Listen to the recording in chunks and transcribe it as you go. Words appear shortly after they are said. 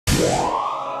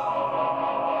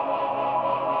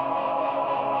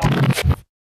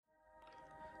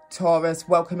Taurus,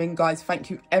 welcome in, guys. Thank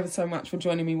you ever so much for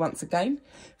joining me once again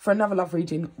for another love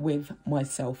reading with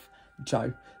myself,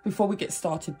 Jo. Before we get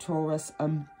started, Taurus,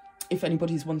 if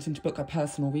anybody's wanting to book a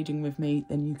personal reading with me,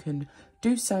 then you can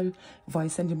do so by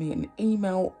sending me an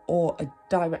email or a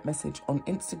direct message on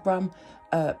Instagram.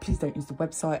 Please don't use the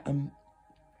website.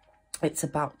 It's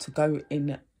about to go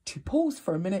in to pause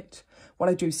for a minute while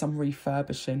I do some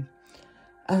refurbishing.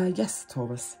 Yes,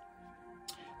 Taurus.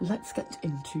 Let's get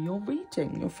into your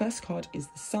reading. Your first card is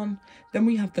the Sun. Then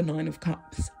we have the Nine of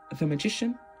Cups, the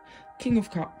Magician, King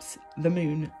of Cups, the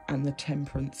Moon, and the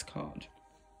Temperance card.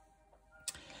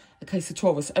 Okay, so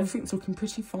Taurus, everything's looking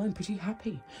pretty fine, pretty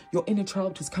happy. Your inner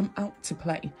child has come out to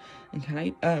play.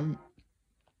 Okay,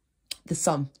 the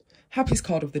Sun, happiest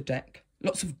card of the deck.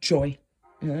 Lots of joy.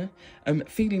 Yeah,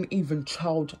 feeling even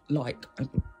childlike.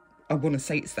 I want to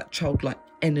say it's that childlike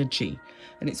energy,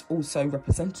 and it's also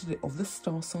representative of the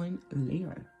star sign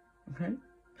Leo. Okay,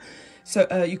 so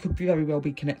you could very well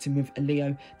be connecting with a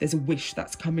Leo. There's a wish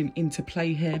that's coming into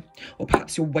play here, or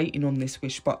perhaps you're waiting on this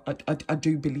wish, but I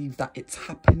do believe that it's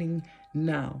happening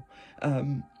now.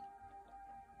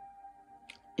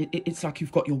 It's like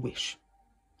you've got your wish.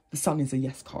 The Sun is a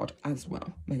yes card as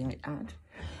well, may I add.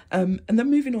 And then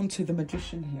moving on to the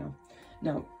Magician here.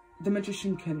 Now, the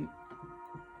Magician can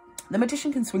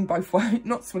swing both ways.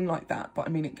 Not swing like that, but I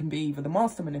mean, it can be either the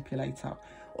Master Manipulator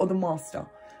or the Master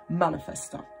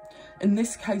Manifester. In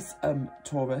this case,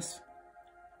 Taurus,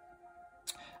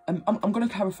 I'm going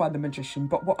to clarify the Magician,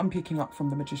 but what I'm picking up from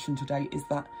the Magician today is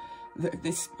that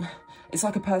it's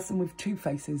like a person with two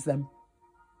faces then.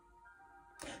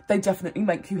 They definitely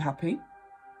make you happy.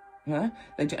 Yeah,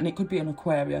 and it could be an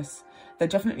Aquarius. They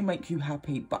definitely make you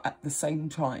happy, but at the same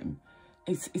time,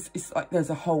 it's like there's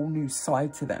a whole new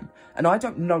side to them. And I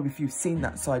don't know if you've seen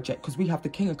that side yet, because we have the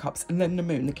King of Cups and then the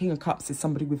Moon. The King of Cups is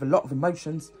somebody with a lot of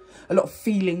emotions, a lot of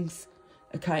feelings,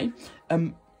 okay?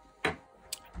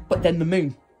 But then the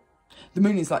Moon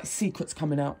is like secrets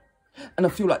coming out. And I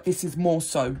feel like this is more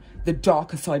so the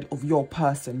darker side of your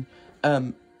person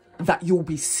that you'll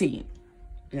be seeing.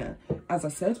 Yeah, as I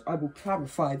said, I will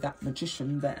clarify that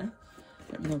Magician there.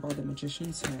 Let me know why the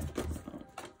Magician's here.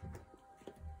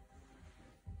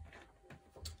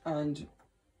 And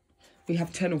we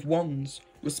have 10 of Wands,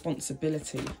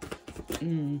 responsibility.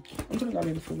 I'm going to go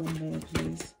in for one more,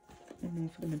 please. One more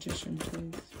for the Magician,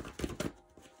 please.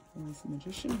 Where's the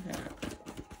Magician here?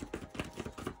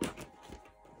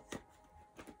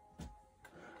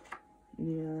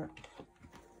 Yeah.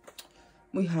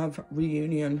 We have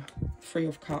reunion, 3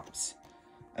 of Cups,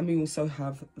 and we also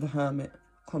have the Hermit,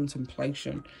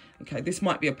 contemplation. Okay, this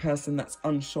might be a person that's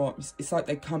unsure. It's like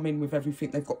they come in with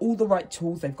everything. They've got all the right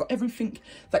tools. They've got everything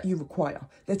that you require.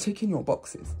 They're ticking your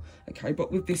boxes. Okay,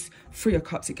 but with this 3 of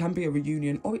Cups, it can be a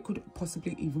reunion, or it could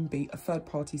possibly even be a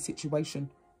third-party situation.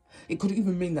 It could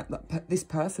even mean that this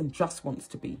person just wants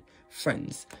to be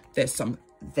friends. There's some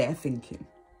they're thinking.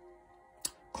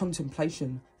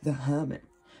 Contemplation, the Hermit.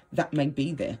 That may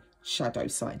be their shadow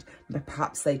side. But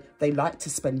perhaps they like to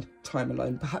spend time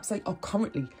alone. Perhaps they are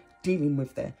currently dealing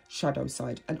with their shadow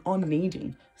side and are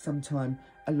needing some time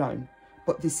alone.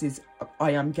 But this is,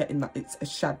 I am getting that it's a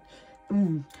shadow.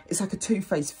 It's like a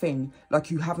two-faced thing.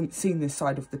 Like you haven't seen this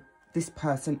side of this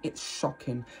person. It's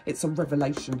shocking. It's a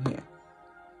revelation here.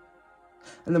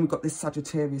 And then we've got this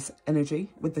Sagittarius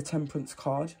energy with the Temperance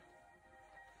card.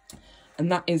 And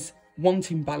that is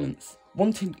wanting balance.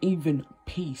 Wanting even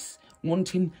peace,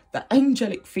 wanting that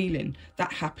angelic feeling,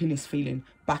 that happiness feeling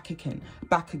back again.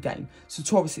 So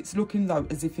Taurus, it's looking though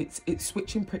as if it's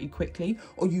switching pretty quickly,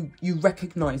 or you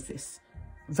recognise this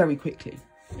very quickly.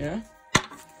 Yeah.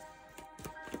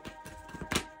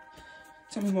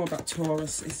 Tell me more about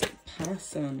Taurus's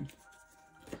person.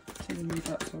 Tell me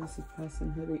about Taurus's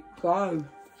person. Here we go.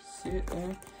 See it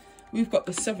there. We've got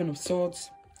the 7 of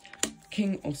Swords,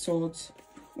 King of Swords.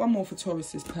 One more for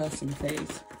Taurus's person,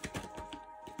 please.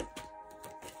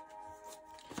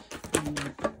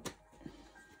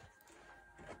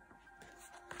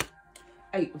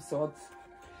 8 of Swords.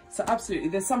 So absolutely,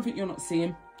 there's something you're not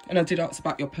seeing. And I did ask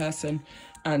about your person,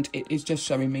 and it is just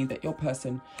showing me that your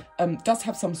person does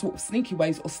have some sort of sneaky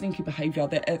ways or sneaky behaviour.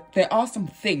 There are some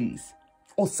things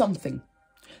or something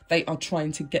they are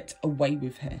trying to get away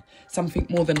with here. Something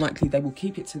more than likely they will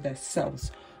keep it to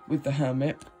themselves with the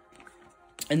Hermit.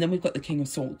 And then we've got the King of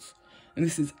Swords. And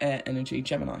this is air energy,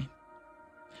 Gemini.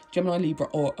 Gemini, Libra,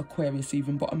 or Aquarius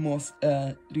even, but I'm more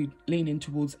leaning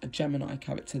towards a Gemini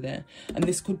character there. And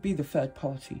this could be the third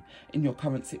party in your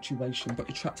current situation, but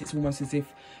you're trapped. It's almost as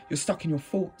if you're stuck in your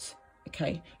thoughts,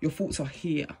 okay? Your thoughts are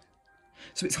here.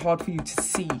 So it's hard for you to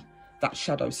see that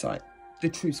shadow side. The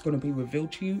truth's going to be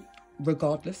revealed to you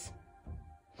regardless.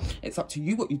 It's up to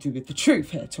you what you do with the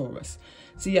truth here, Taurus.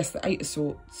 So yes, the Eight of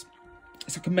Swords,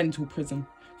 it's like a mental prison.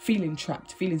 Feeling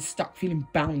trapped, feeling stuck, feeling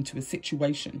bound to a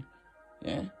situation.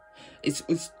 Yeah.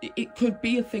 It could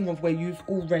be a thing of where you've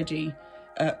already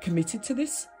committed to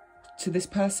this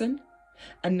person,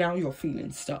 and now you're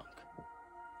feeling stuck.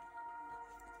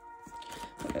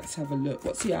 But let's have a look.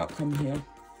 What's the outcome here?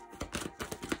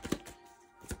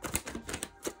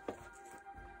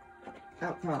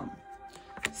 Outcome.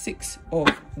 6 of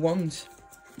Wands.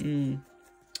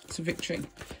 It's a victory.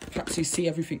 Perhaps you see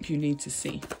everything you need to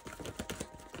see.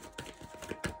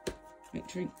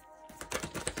 Victory.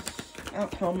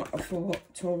 Outcome for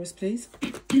Taurus, please.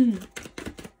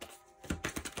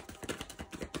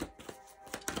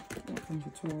 Outcome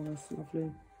for Taurus,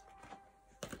 lovely.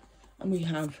 And we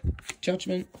have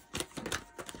Judgment.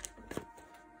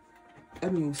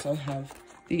 And we also have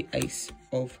the Ace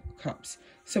of Cups.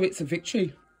 So it's a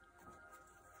victory.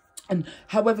 And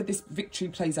however this victory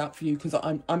plays out for you, because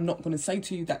I'm not going to say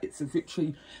to you that it's a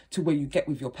victory to where you get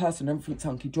with your person, everything's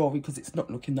hunky-dory, because it's not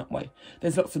looking that way.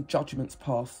 There's lots of judgments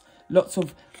passed. Lots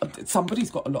of... somebody's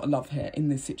got a lot of love here in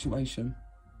this situation.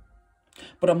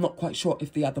 But I'm not quite sure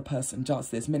if the other person does.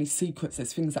 There's many secrets.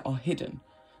 There's things that are hidden.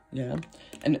 Yeah.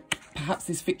 And perhaps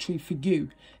this victory for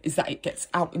you is that it gets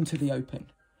out into the open.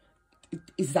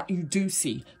 Is that you do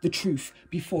see the truth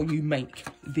before you make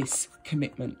this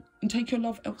commitment. And take your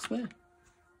love elsewhere.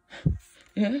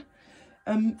 Yeah.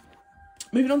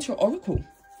 Moving on to your oracle.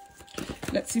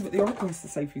 Let's see what the oracle has to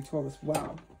say for you, Taurus.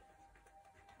 Wow.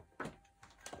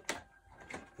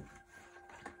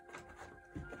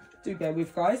 Do bear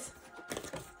with, guys.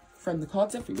 Frame the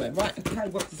cards everywhere. Right, okay,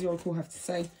 what does the oracle have to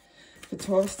say for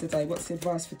Taurus today? What's the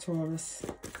advice for Taurus?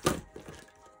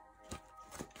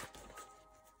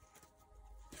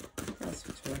 Advice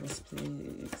for Taurus,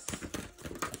 please.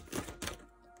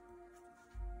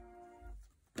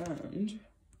 And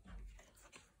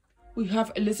we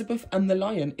have Elizabeth and the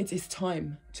Lion. It is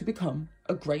time to become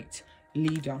a great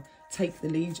leader. Take the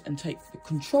lead and take the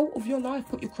control of your life.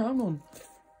 Put your crown on.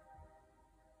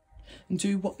 And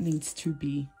do what needs to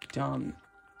be done.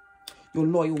 You're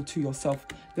loyal to yourself.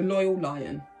 The loyal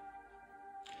lion.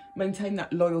 Maintain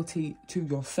that loyalty to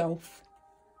yourself.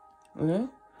 Yeah?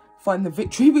 Find the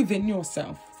victory within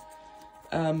yourself.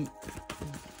 I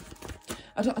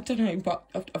don't know, but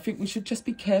I think we should just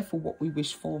be careful what we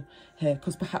wish for here,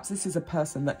 because perhaps this is a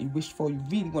person that you wished for, you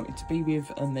really wanted to be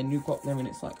with, and then you got there and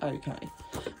it's like, okay.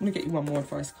 I'm going to get you one more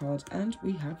advice card, and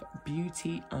we have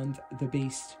Beauty and the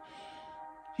Beast.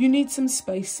 You need some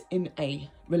space in a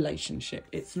relationship.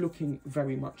 It's looking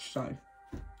very much so.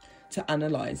 To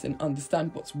analyse and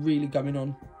understand what's really going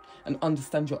on, and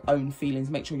understand your own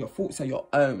feelings. Make sure your thoughts are your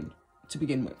own to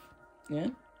begin with. Yeah?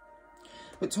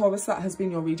 But Taurus, that has been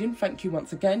your reading. Thank you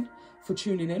once again for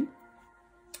tuning in.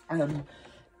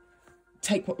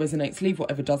 Take what resonates, leave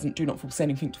whatever doesn't. Do not force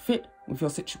anything to fit with your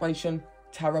situation.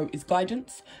 Tarot is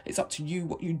guidance. It's up to you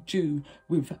what you do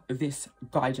with this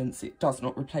guidance. It does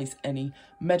not replace any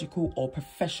medical or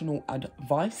professional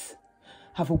advice.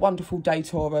 Have a wonderful day,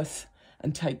 Taurus,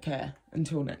 and take care.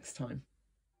 Until next time.